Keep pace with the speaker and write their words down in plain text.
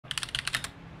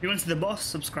you went to the boss,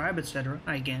 subscribe, etc.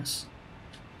 I guess.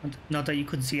 Not that you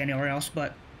couldn't see anywhere else,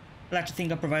 but I like to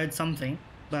think I provided something.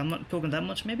 But I'm not talking that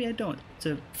much. Maybe I don't. It's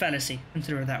a fallacy.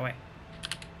 Consider it that way.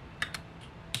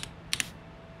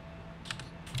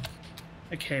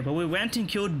 Okay, but we went and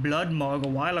killed Blood Mog a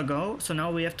while ago, so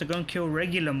now we have to go and kill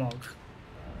regular Mog.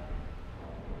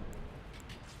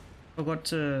 Forgot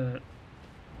to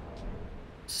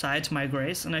cite my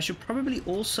grace, and I should probably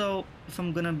also, if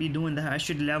I'm gonna be doing that, I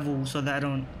should level so that I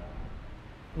don't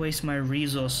waste my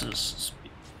resources.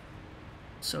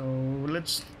 So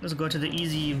let's go to the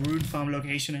easy Rude Farm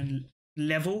location and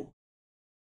level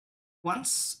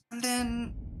once, and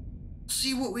then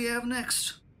see what we have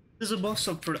next. There's a boss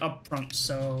up front,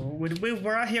 so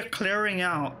we're out here clearing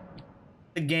out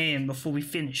the game before we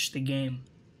finish the game.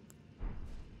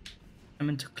 I'm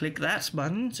going to click that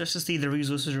button just to see the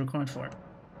resources required for it.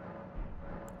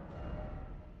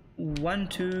 1,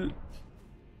 2,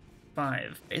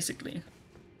 5, basically.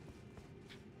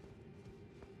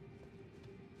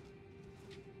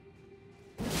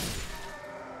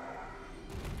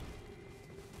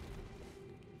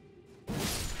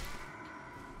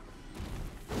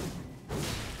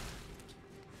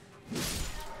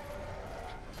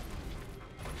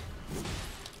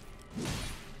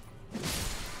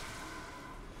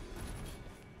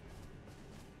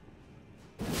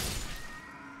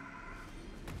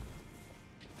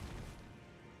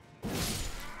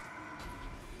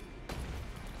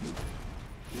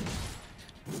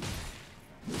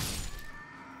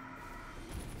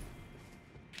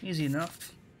 Easy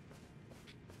enough.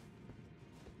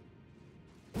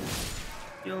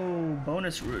 Yo,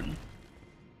 bonus rune.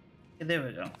 Okay, there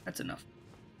we go. That's enough.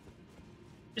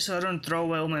 Just so I don't throw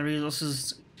away all my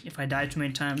resources if I die too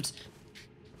many times.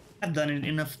 I've done it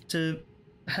enough to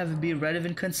have it be a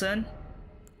relevant concern.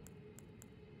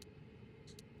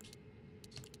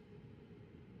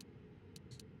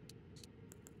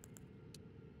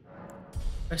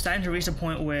 We're starting to reach a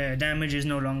point where damage is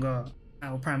no longer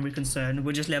our primary concern.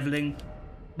 We're just leveling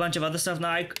a bunch of other stuff now.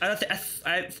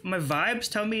 My vibes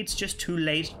tell me it's just too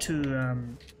late to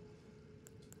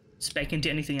spec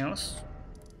into anything else,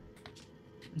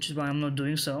 which is why I'm not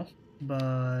doing so.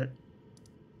 But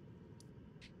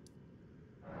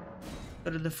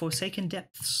go to the Forsaken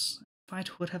Depths,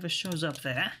 fight whatever shows up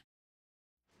there.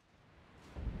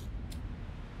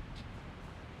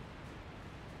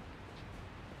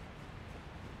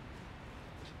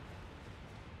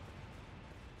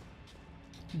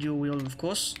 Dual wield, of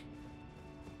course.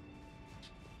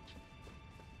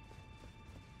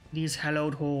 These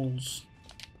hallowed halls.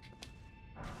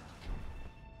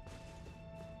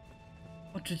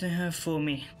 What do they have for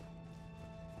me?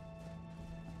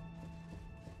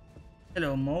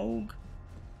 Hello, Moog.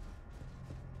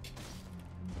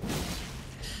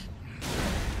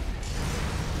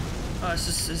 Oh,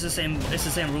 it's the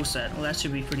same rule set. Well, that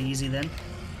should be pretty easy then.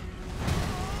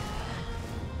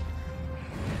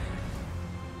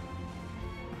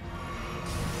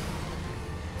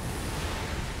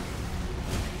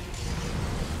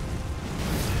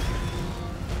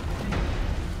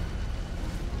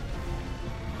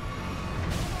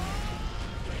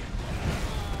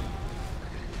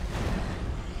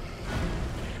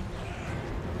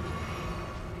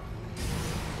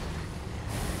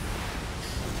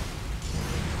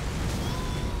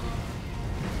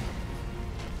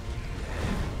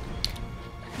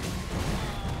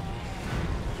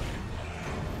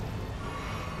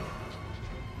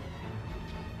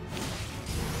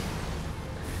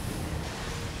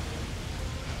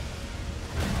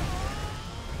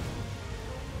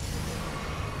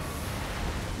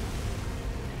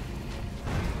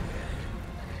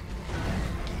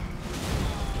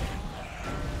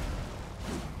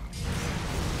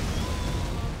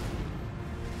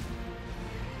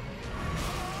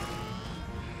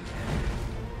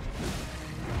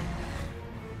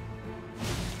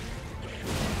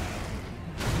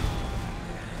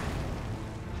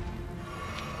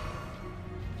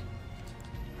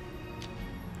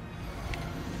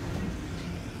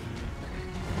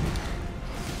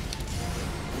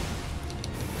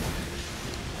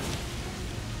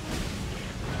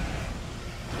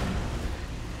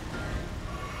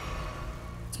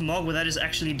 Mog, well, that is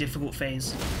actually a difficult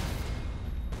phase.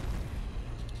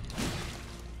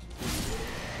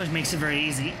 Which makes it very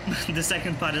easy. The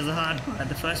second part is the hard part.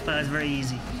 The first part is very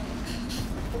easy.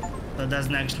 So it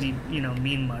doesn't actually, you know,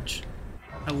 mean much,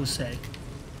 I will say.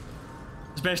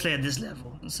 Especially at this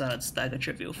level. So it's like a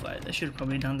trivial fight. I should have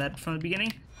probably done that from the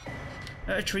beginning.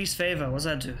 Tree's favor, what's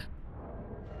that do?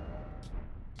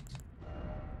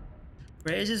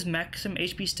 Raises maximum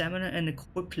HP stamina and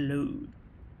equip load.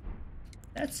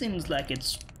 That seems like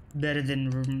it's better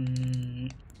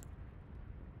than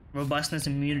robustness,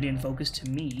 immunity, and focus to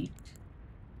me.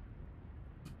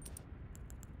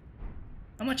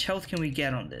 How much health can we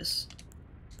get on this?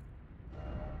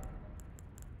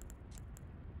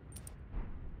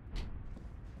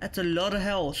 That's a lot of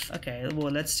health. Okay,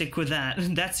 well, let's stick with that.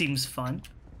 That seems fun.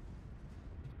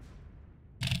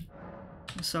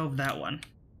 Solve that one.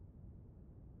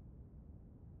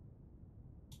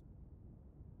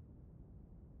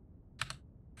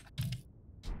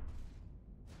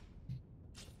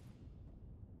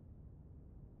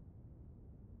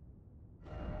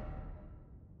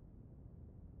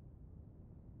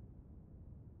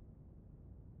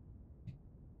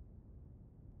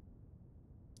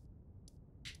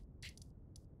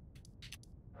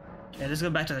 Okay, let's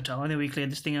go back to the top. I think we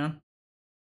cleared this thing out.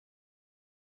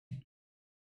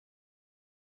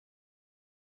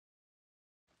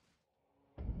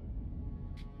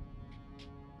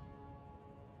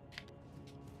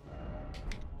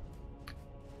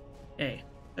 Hey,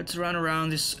 let's run around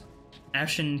this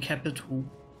Ashen capital.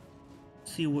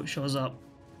 See what shows up.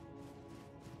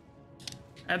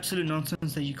 Absolute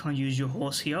nonsense that you can't use your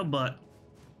horse here, but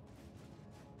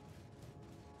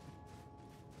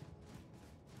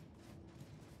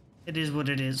it is what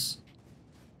it is.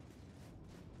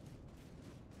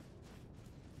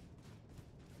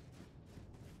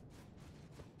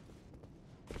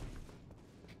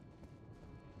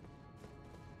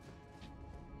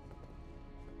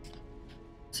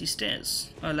 See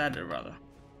stairs, or ladder rather.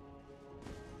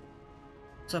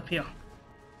 What's up here?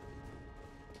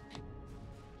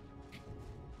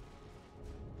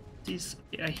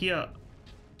 I hear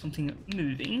something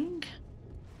moving.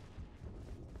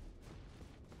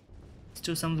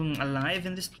 Still something alive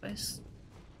in this place?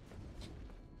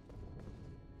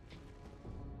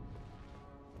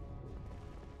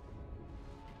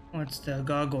 Oh, it's the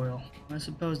gargoyle. I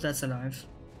suppose that's alive.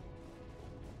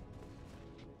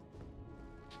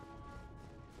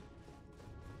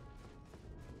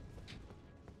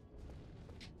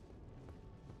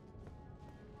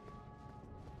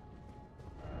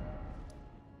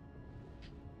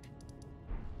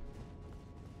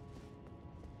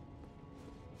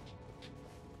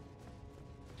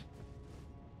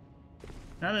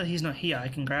 Now that he's not here, I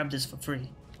can grab this for free.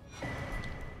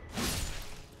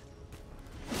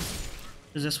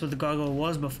 Because that's what the gargoyle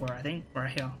was before, I think,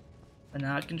 right here. But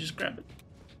now I can just grab it.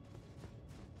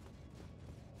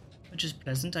 Which is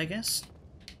pleasant, I guess.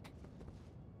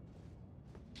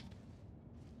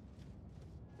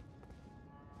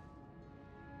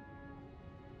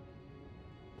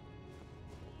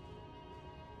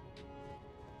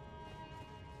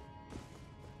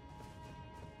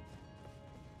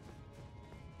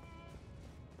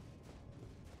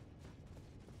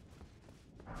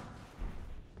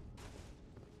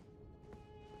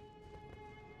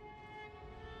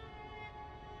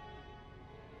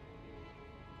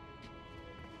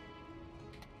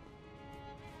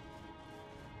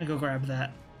 Let me go grab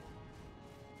that.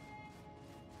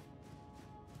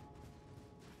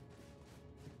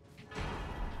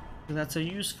 That's a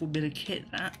useful bit of kit,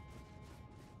 that.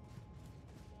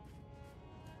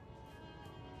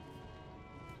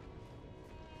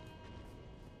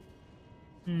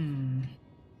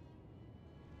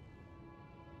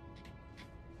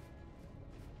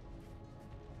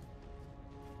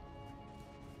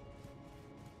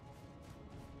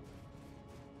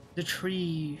 The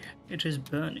tree, it is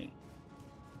burning.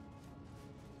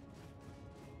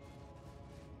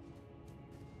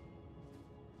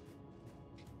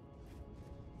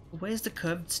 Where's the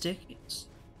curved staircase?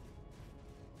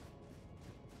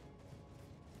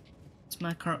 It's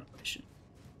my current question.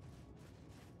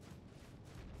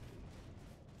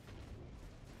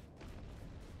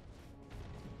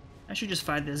 I should just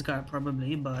fight this guy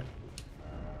probably, but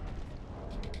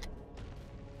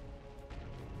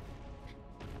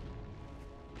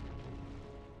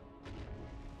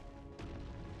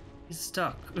he's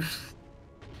stuck.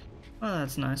 Oh,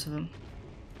 that's nice of him.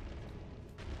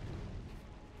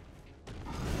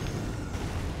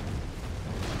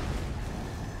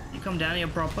 You come down here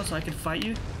proper so I can fight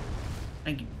you?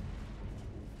 Thank you.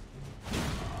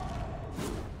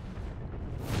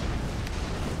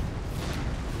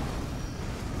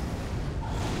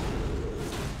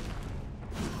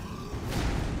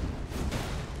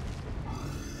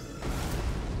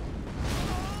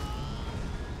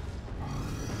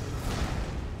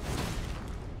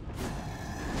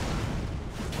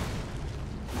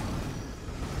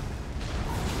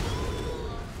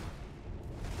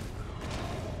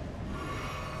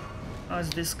 How's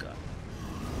this guy?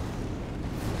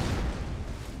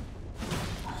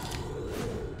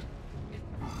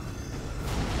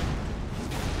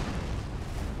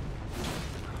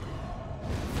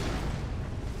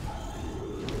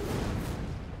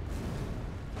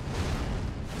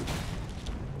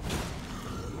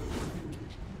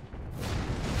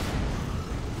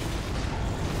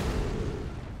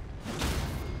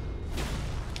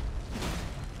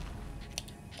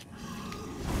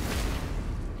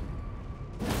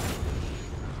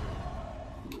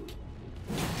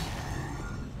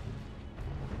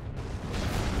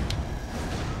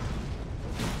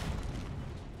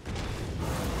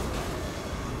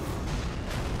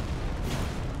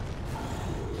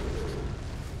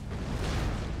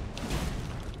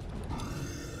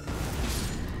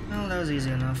 was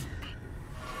easy enough.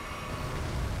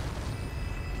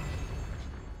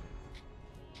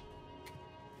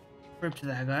 Rip to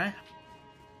that guy.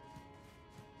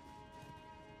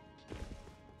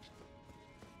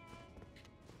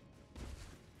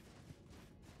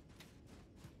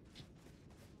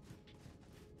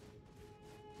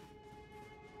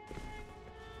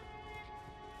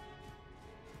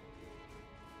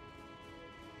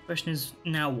 Question is,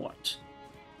 now what?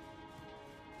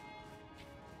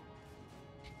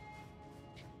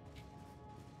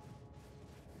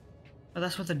 Oh,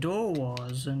 that's what the door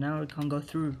was, and now it can't go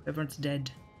through. Everyone's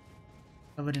dead.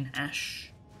 Covered in ash.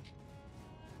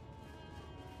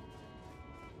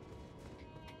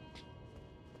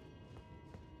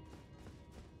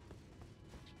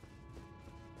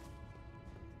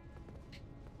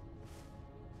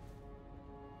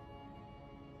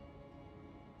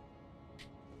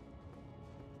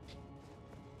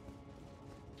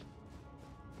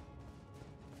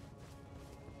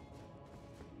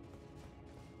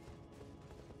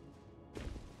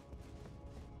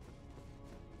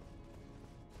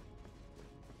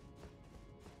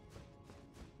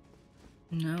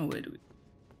 Now where do we?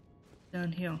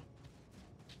 Down here.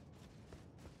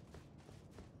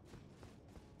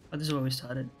 Oh, this is where we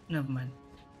started. Never mind.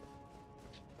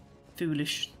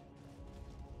 Foolish.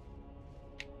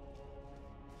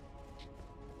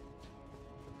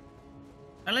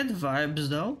 I like the vibes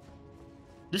though.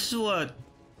 This is what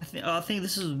I think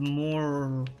this is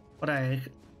more what I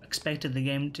expected the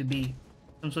game to be.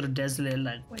 Some sort of desolate,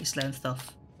 like wasteland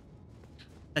stuff.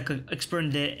 Like exploring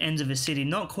the ends of a city.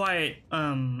 Not quite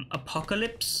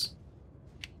apocalypse,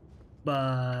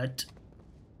 but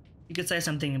you could say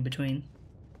something in between.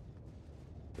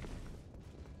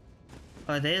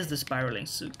 Oh, there's the spiraling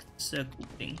circle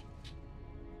thing.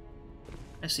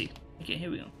 I see. Okay,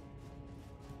 here we go.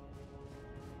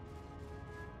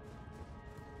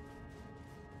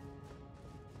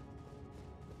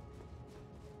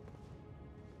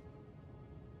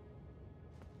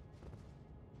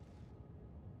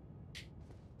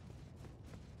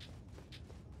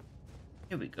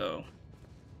 Here we go.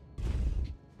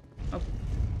 Up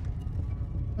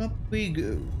we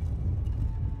go.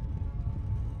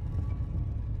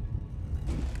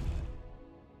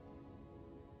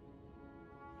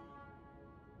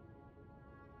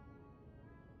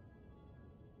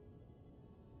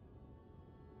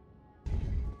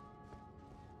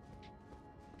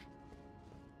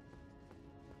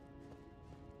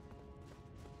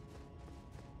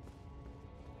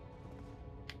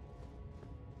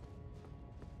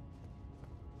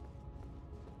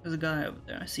 There's a guy over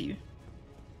there, I see you.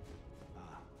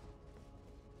 Ah,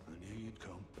 I knew you'd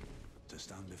come to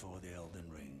stand before the Elden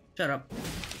ring. Shut up.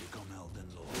 To become Elden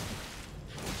Lord.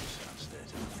 Sad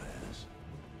state of affairs.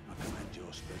 I commend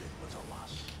your spirit, but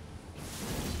alas,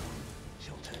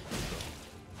 she'll take the throne.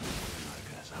 And I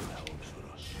guess our hopes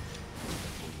for us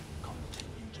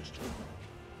continue to struggle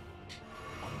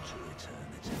unto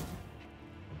eternity.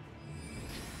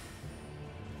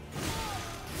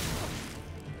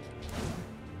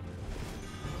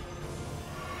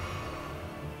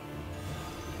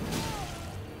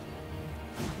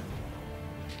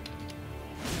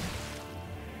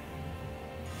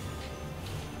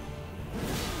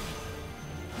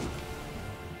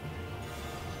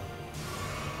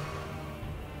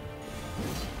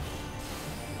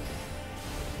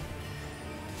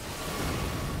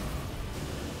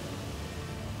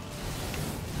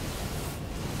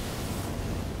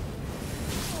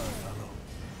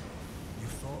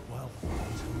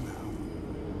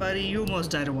 Buddy, you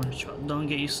almost died in one shot. Don't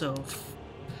get yourself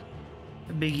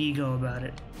a big ego about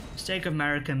it. Steak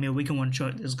America meal, we can one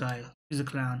shot this guy. He's a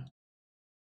clown.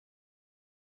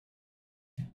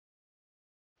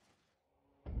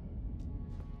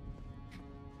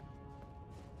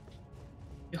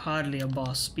 You're hardly a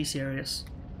boss. Be serious.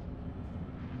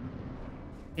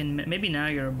 And maybe now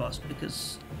you're a boss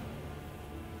because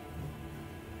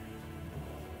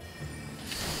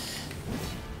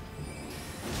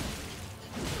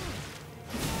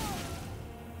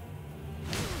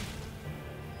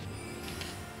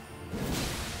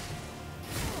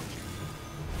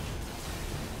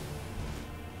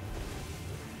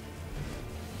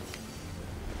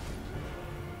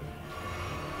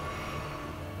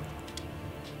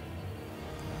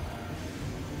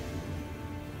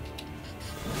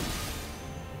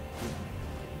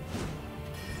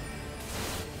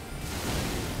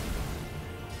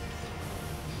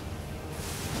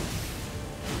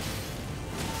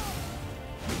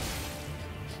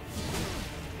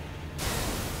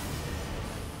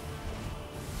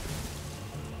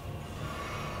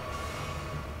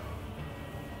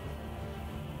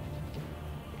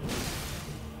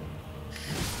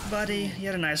buddy. You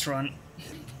had a nice run.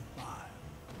 In my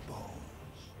bones,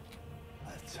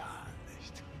 a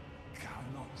tarnished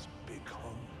cannot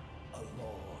become a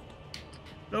lord.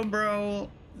 No, bro.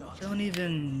 Not Don't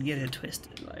even get it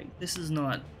twisted. Like, this is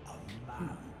not. a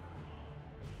man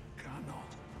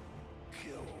cannot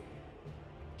kill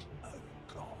a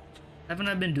god. Haven't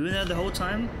I been doing that the whole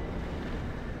time?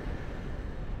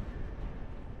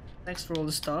 Thanks for all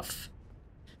the stuff.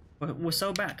 We're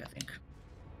so back, I think.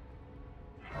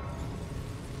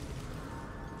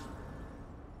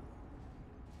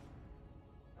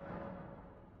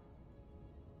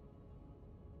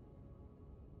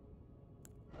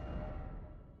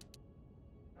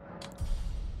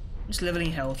 Just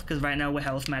leveling health, because right now we're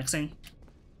health maxing.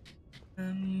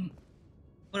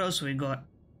 What else have we got?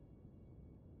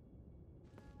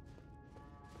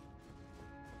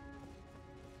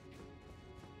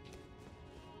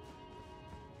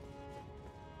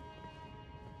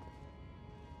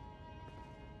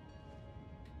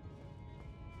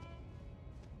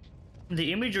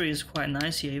 The imagery is quite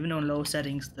nice here, even on low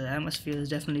settings. The atmosphere is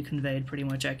definitely conveyed pretty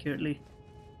much accurately.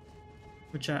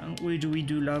 Which we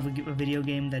do love a video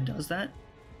game that does that.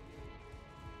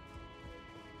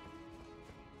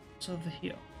 What's over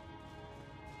here?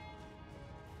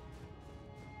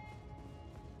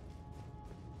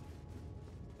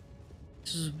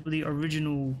 This is the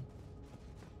original.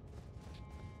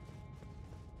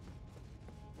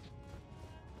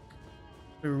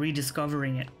 We're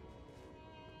rediscovering it.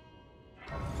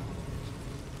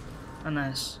 Oh,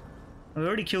 nice. We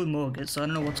already killed Morgan, so I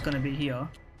don't know what's gonna be here.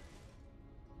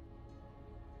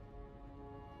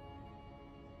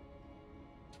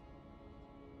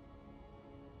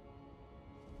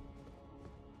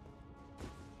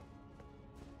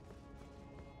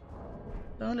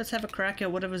 So let's have a crack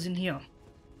at whatever's in here.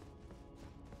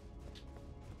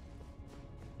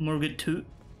 Morgan 2,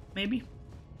 maybe?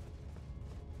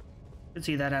 Could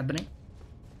see that happening.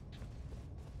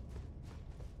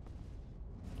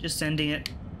 Just sending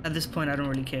it. At this point, I don't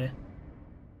really care.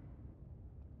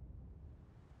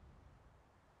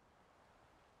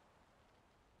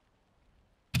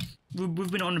 We've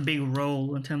been on a big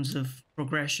roll in terms of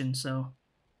progression, so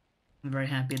I'm very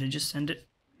happy to just send it.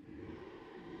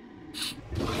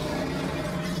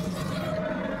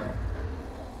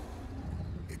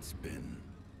 It's been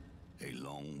a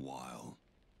long while,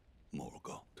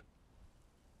 Morgoth.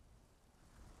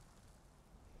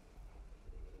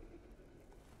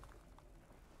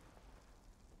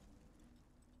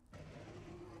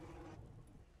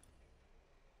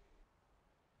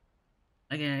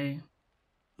 Okay.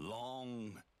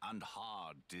 Long and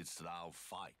hard didst thou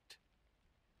fight.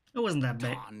 It wasn't that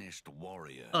bad. Tarnished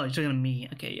warrior. Oh, you're talking to me.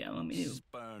 Okay, yeah, well, me too.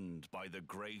 Spurned by the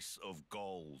grace of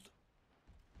gold.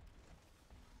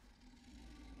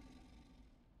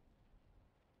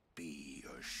 Be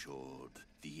assured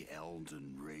the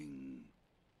Elden Ring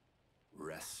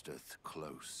resteth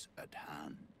close at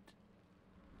hand.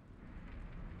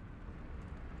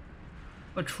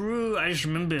 But true, I just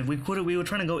remembered. We were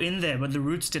trying to go in there, but the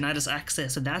roots denied us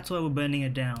access, so that's why we're burning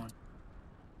it down.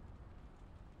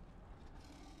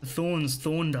 The thorns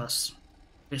thorned us.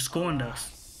 They scorned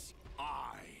us.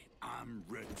 I am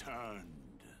returned.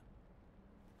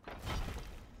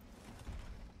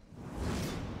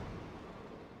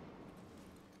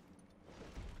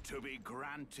 To be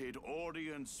granted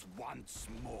audience once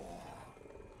more.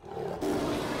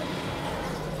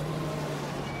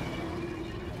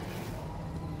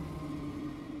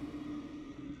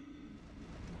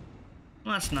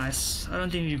 Well, that's nice. I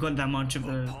don't think you got that much of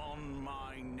the... Upon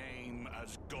my name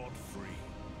as Godfrey,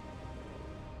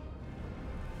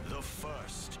 the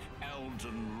first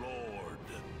Elden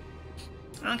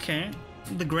Lord. Okay.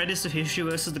 The greatest of history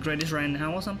versus the greatest right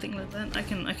now or something like that. I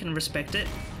can respect it.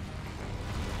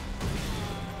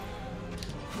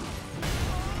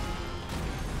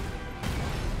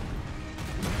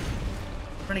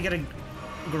 Trying to get a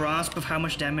grasp of how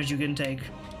much damage you can take.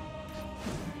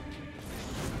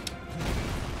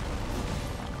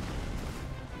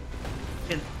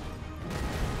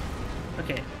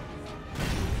 Okay.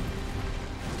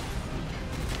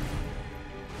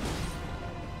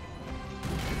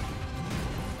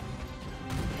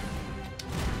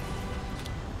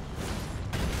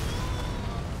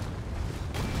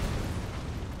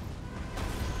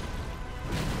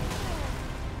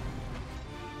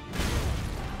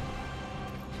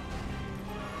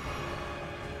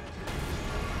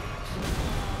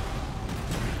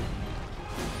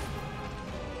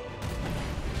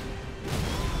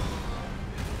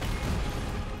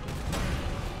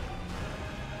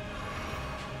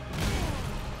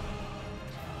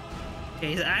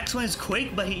 Okay, his axe one is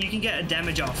quick, but you can get a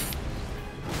damage off.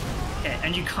 Okay,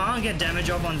 and you can't get damage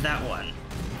off on that one.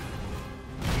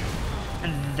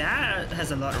 And that has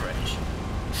a lot of range.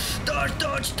 Dodge,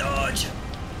 dodge, dodge!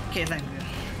 Okay, thank you.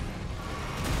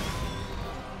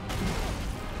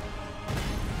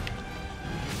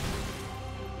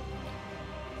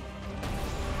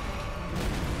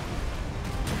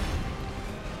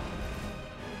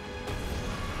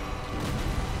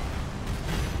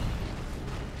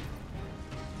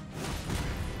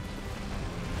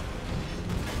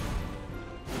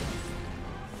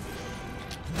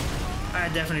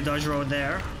 I definitely dodge roll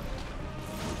there.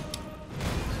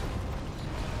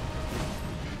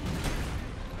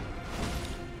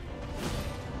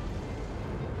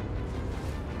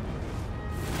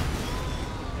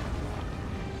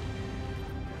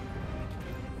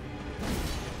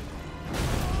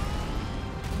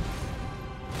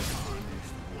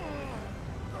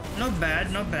 Not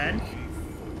bad, not bad.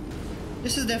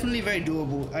 This is definitely very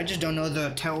doable. I just don't know the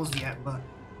tells yet, but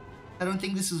I don't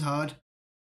think this is hard.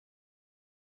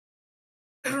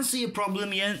 I don't see a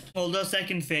problem yet. Although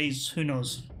second phase, who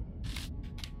knows?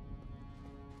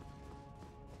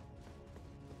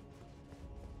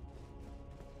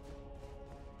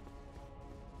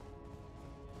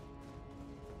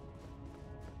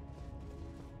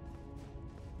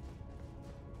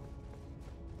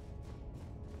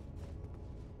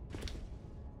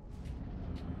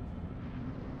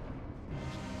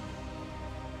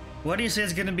 What do you say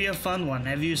is gonna be a fun one?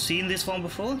 Have you seen this one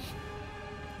before?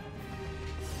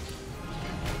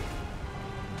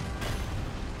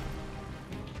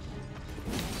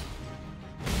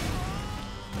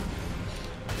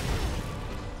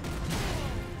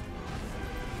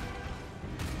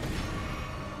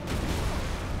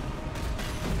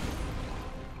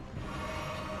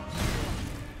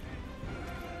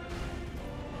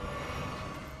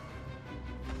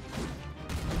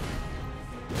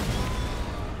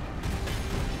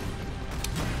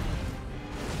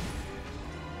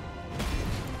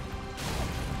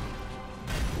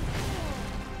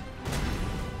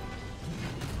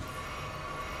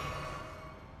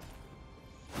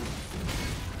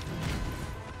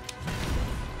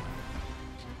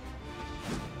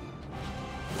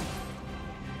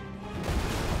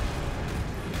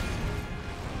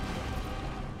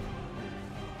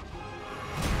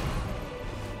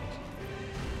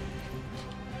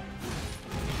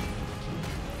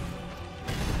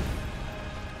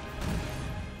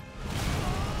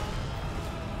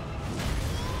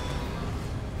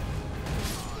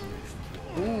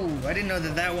 Ooh, I didn't know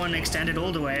that that one extended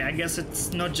all the way. I guess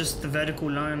it's not just the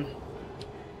vertical line.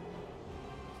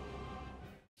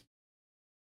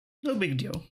 No big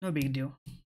deal. No big deal.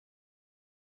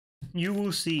 You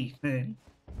will see.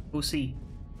 We'll see.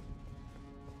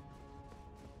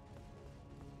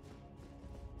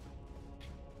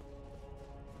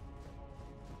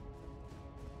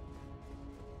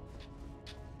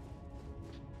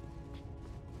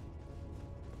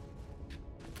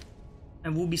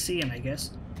 And we'll be seeing, I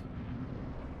guess.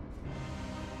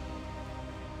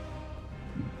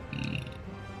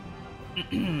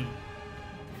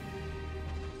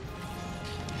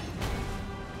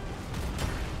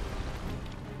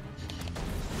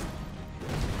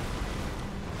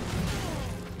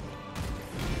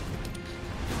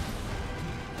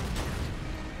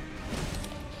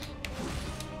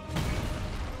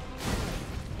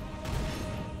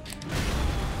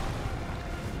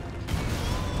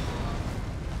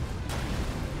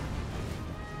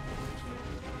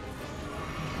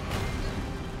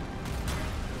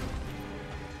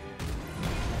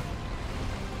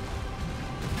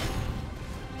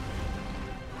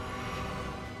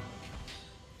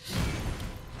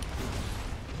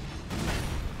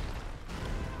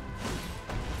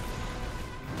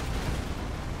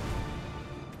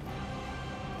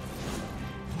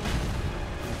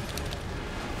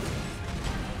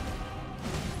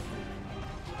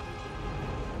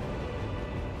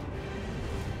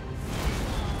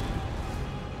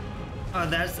 Oh,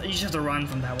 that's, you just have to run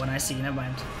from that one. I see. Never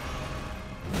mind.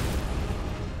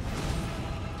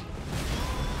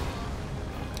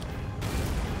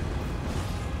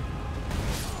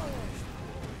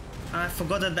 I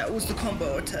forgot that that was the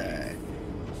combo attack.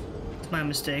 It's my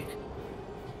mistake.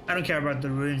 I don't care about the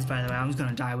ruins, by the way. I'm just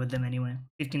gonna die with them anyway.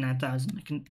 59,000. I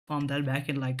can farm that back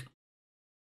in like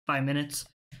 5 minutes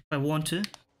if I want to.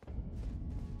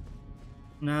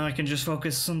 Now I can just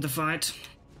focus on the fight.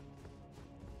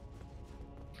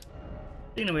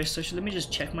 Anyway, so let me just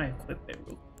check my equipment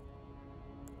real quick.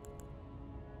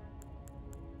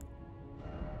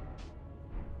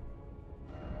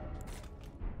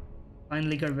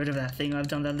 Finally got rid of that thing. I've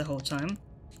done that the whole time.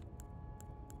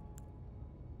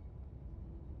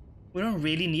 We don't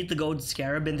really need the gold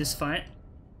scarab in this fight.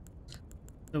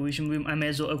 So I may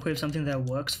as well equip something that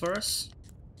works for us.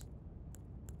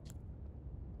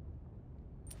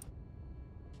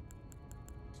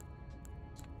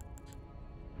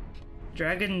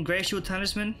 Dragon Grey Shield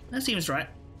Talisman? That seems right.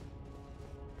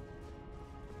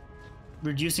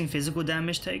 Reducing physical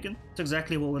damage taken? That's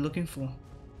exactly what we're looking for.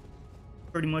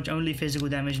 Pretty much only physical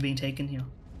damage being taken here.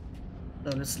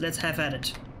 So let's have at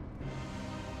it.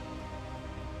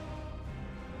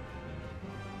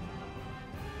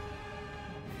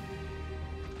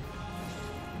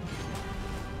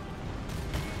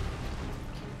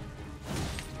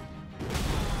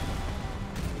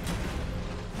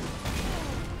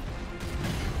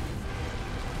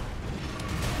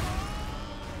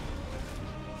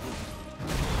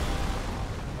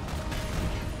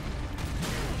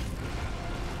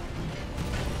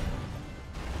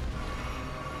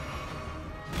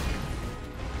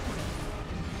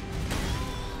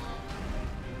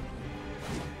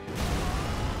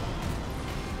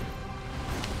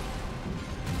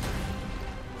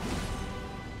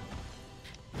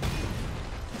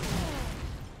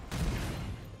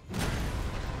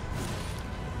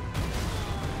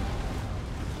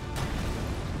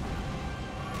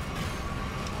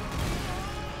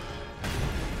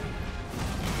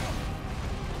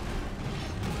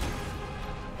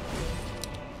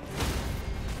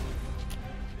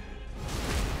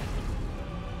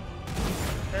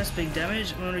 That's big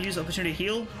damage. I'm gonna use the opportunity to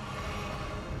heal.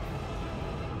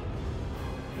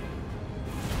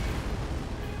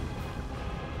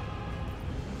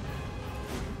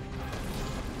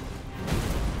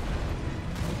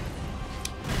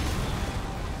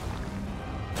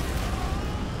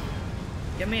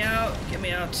 Get me out! Get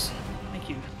me out! Thank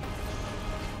you.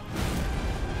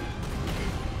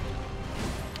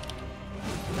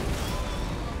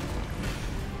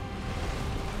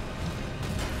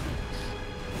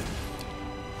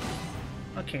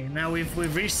 Okay, now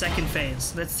we've reached second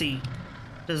phase. Let's see.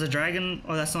 There's a dragon.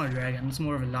 Oh, that's not a dragon. It's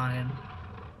more of a lion.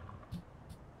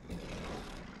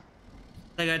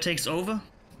 That guy takes over.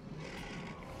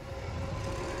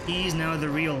 He's now the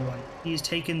real one. He's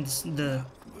taken the.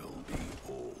 Will be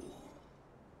all.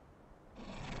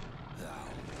 Thou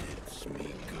didst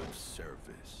me good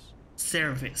service.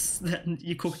 Service.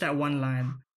 You cooked that one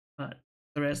line, but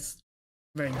the rest,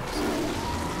 very nice.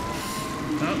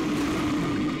 Oh.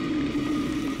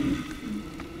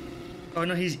 Oh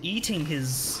no, he's eating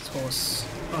his horse.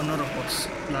 Oh, not a horse.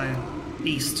 Lion.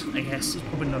 Beast, I guess. It's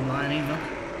probably not a lion either.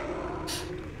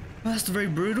 Well, that's very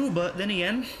brutal, but then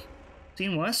again,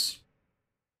 seen worse.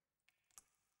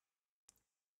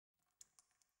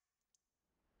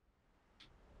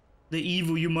 The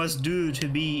evil you must do to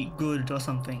be good or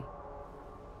something.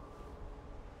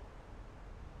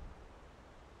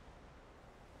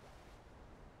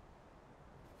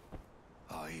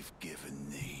 I've given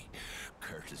thee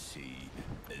courtesy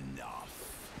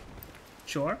enough.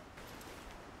 Sure.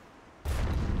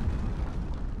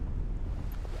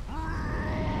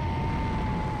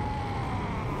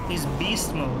 He's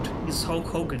beast mode. He's Hulk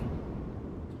Hogan.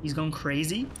 He's gone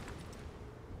crazy.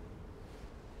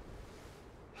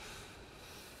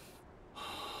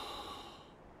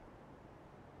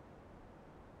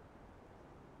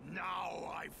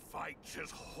 Now I fight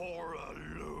as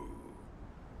Horaloo.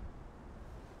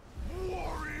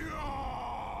 Warrior!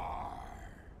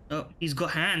 Oh, he's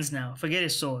got hands now. Forget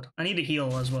his sword. I need to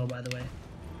heal as well, by the way.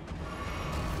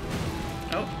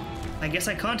 Oh, I guess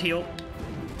I can't heal.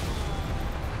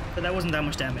 But that wasn't that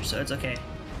much damage, so it's okay.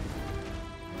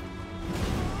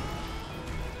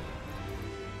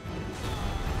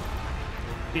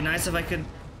 Be nice if I could.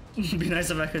 Be nice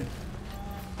if I could.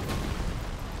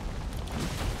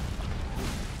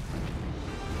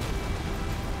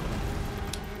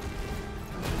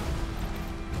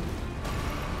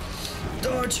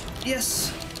 Dodge!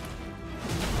 Yes!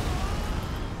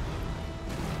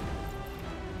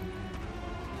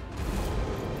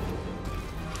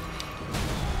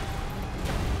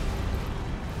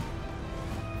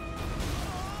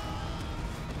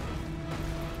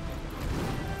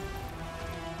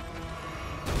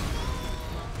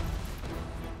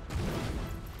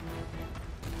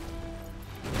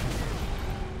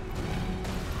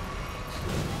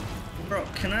 Bro,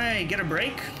 can I get a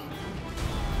break?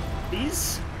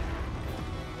 Please?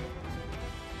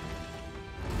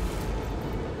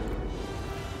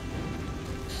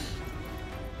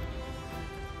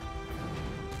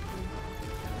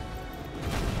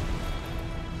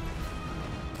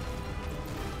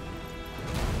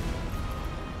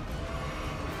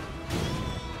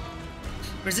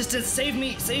 Resistance, save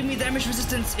me, damage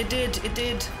resistance, it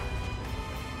did.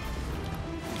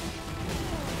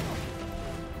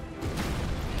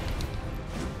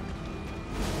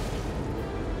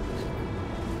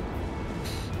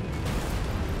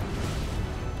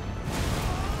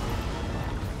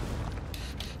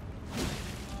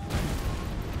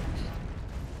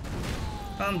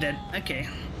 I'm dead. Okay.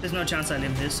 There's no chance I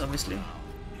live this, obviously.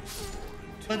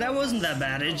 But that wasn't that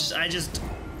bad.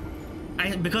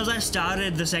 Because I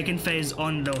started the second phase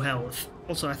on low health.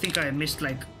 Also, I think I missed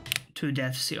like 2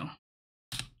 deaths here.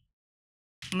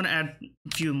 I'm gonna add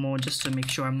a few more just to make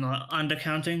sure I'm not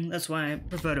undercounting. That's why I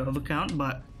prefer to overcount,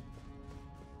 but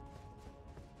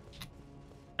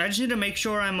I just need to make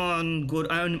sure I'm on good.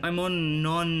 I'm on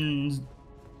non,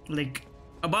 like,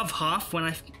 above half when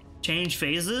I change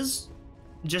phases,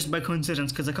 just by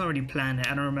coincidence, because I can't really plan it.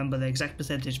 I don't remember the exact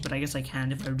percentage, but I guess I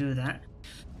can if I do that.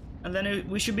 And then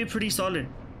we should be pretty solid.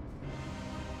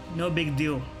 No big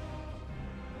deal.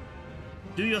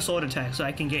 Do your sword attack so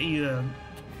I can get you a...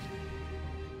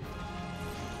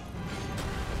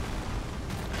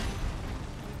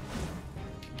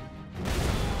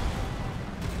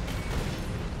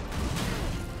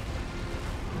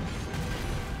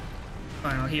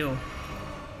 Fine, I'll heal.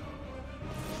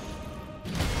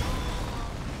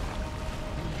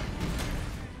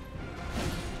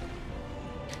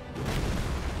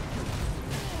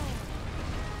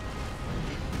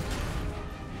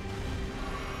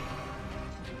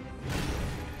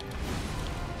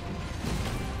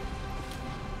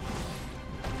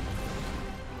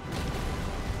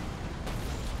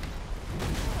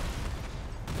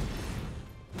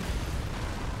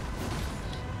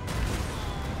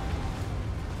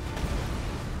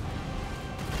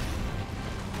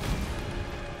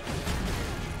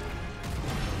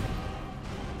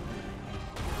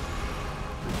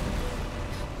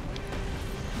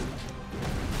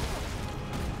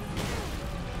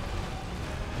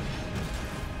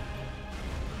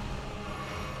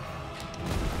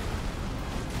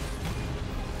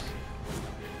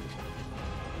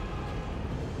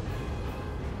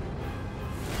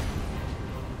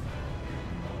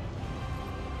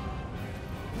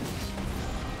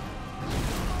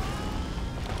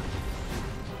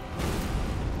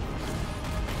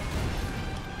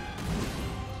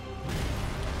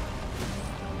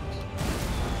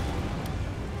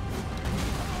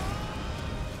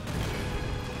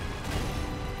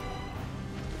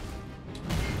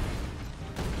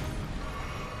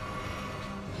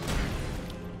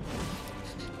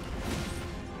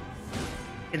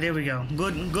 Okay, there we go.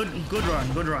 Good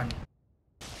run, good run.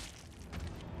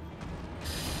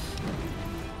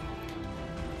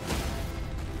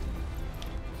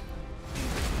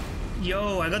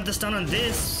 Yo, I got the stun on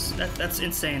this. That's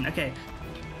insane. Okay.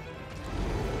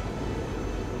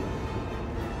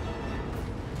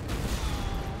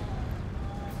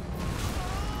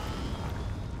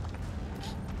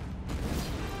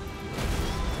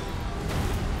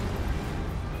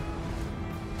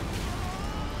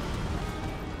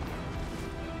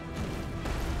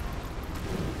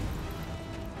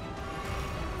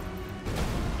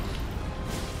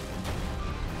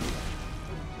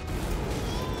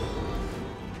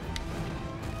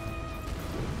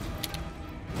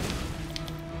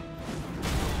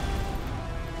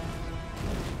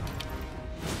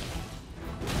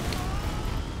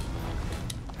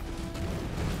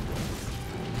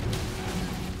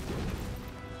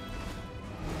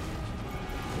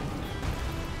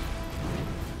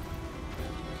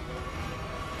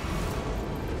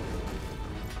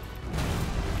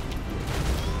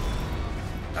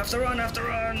 After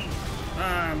run!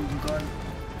 I'm gone.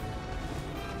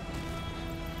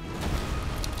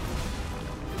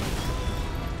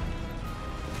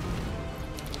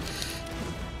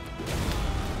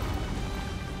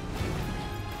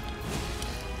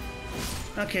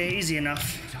 Okay, easy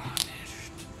enough.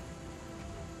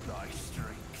 Thy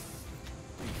strength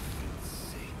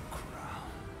befits a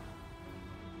crown.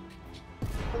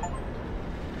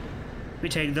 We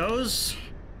take those.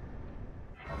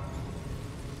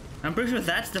 I'm pretty sure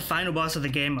that's the final boss of the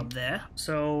game up there,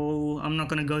 so I'm not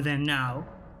gonna go there now.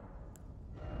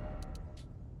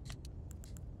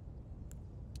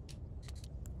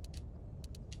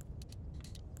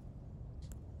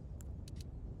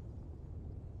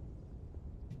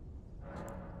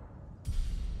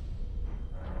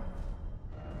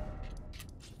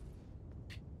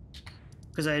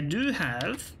 Because I do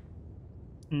have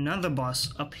another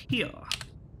boss up here.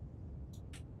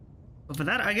 But for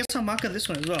that, I guess I'll mark this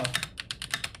one as well.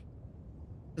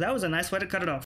 That was a nice way to cut it off.